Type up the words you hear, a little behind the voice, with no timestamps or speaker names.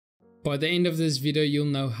By the end of this video, you'll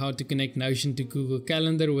know how to connect Notion to Google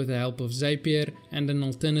Calendar with the help of Zapier and an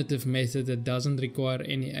alternative method that doesn't require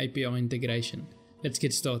any API integration. Let's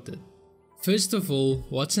get started. First of all,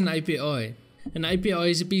 what's an API? An API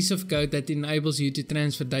is a piece of code that enables you to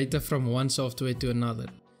transfer data from one software to another.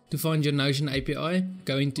 To find your Notion API,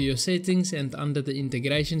 go into your settings and under the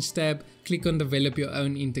Integrations tab, click on Develop Your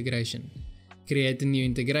Own Integration. Create a new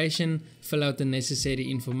integration, fill out the necessary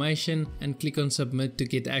information and click on Submit to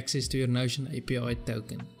get access to your Notion API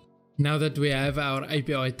token. Now that we have our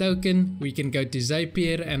API token, we can go to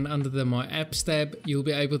Zapier and under the My Apps tab, you'll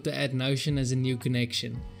be able to add Notion as a new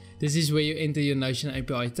connection. This is where you enter your Notion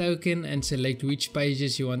API token and select which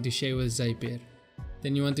pages you want to share with Zapier.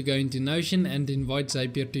 Then you want to go into Notion and invite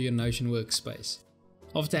Zapier to your Notion workspace.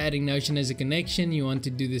 After adding Notion as a connection, you want to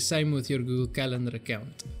do the same with your Google Calendar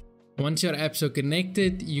account. Once your apps are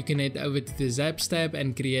connected, you can head over to the Zaps tab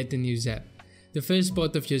and create a new Zap. The first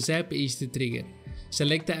part of your Zap is the trigger.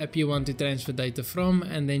 Select the app you want to transfer data from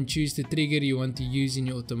and then choose the trigger you want to use in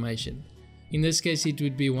your automation. In this case, it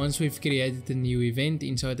would be once we've created a new event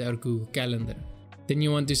inside our Google Calendar. Then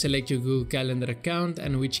you want to select your Google Calendar account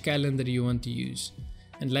and which calendar you want to use.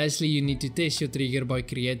 And lastly, you need to test your trigger by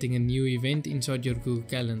creating a new event inside your Google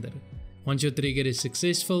Calendar. Once your trigger is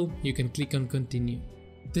successful, you can click on Continue.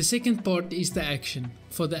 The second part is the action.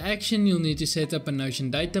 For the action, you'll need to set up a Notion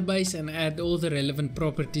database and add all the relevant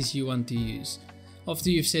properties you want to use. After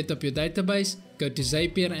you've set up your database, go to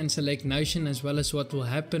Zapier and select Notion as well as what will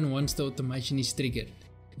happen once the automation is triggered.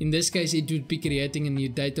 In this case, it would be creating a new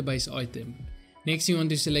database item. Next, you want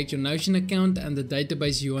to select your Notion account and the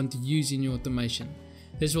database you want to use in your automation.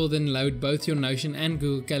 This will then load both your Notion and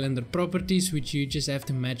Google Calendar properties, which you just have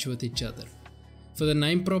to match with each other. For the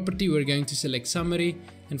name property, we're going to select summary,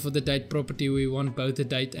 and for the date property, we want both the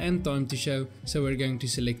date and time to show, so we're going to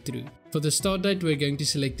select true. For the start date, we're going to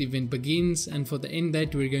select event begins, and for the end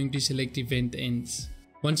date, we're going to select event ends.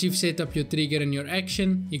 Once you've set up your trigger and your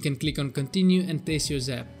action, you can click on continue and test your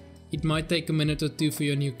Zap. It might take a minute or two for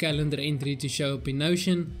your new calendar entry to show up in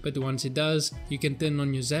Notion, but once it does, you can turn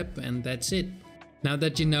on your Zap and that's it. Now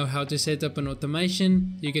that you know how to set up an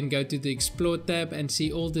automation, you can go to the Explore tab and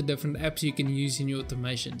see all the different apps you can use in your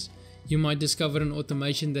automations. You might discover an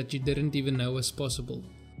automation that you didn't even know was possible.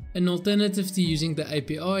 An alternative to using the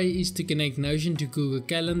API is to connect Notion to Google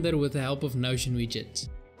Calendar with the help of Notion widgets.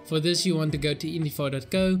 For this, you want to go to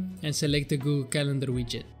indify.co and select the Google Calendar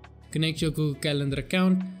widget. Connect your Google Calendar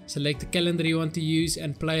account, select the calendar you want to use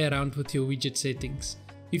and play around with your widget settings.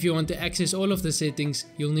 If you want to access all of the settings,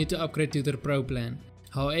 you'll need to upgrade to the Pro plan.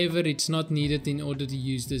 However, it's not needed in order to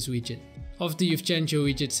use this widget. After you've changed your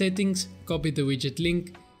widget settings, copy the widget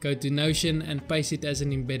link, go to Notion and paste it as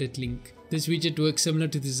an embedded link. This widget works similar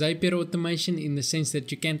to the Zapier automation in the sense that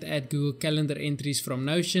you can't add Google Calendar entries from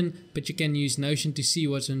Notion, but you can use Notion to see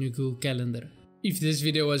what's on your Google Calendar. If this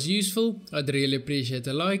video was useful, I'd really appreciate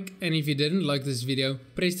a like, and if you didn't like this video,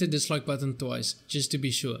 press the dislike button twice, just to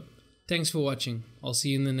be sure. Thanks for watching. I'll see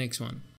you in the next one.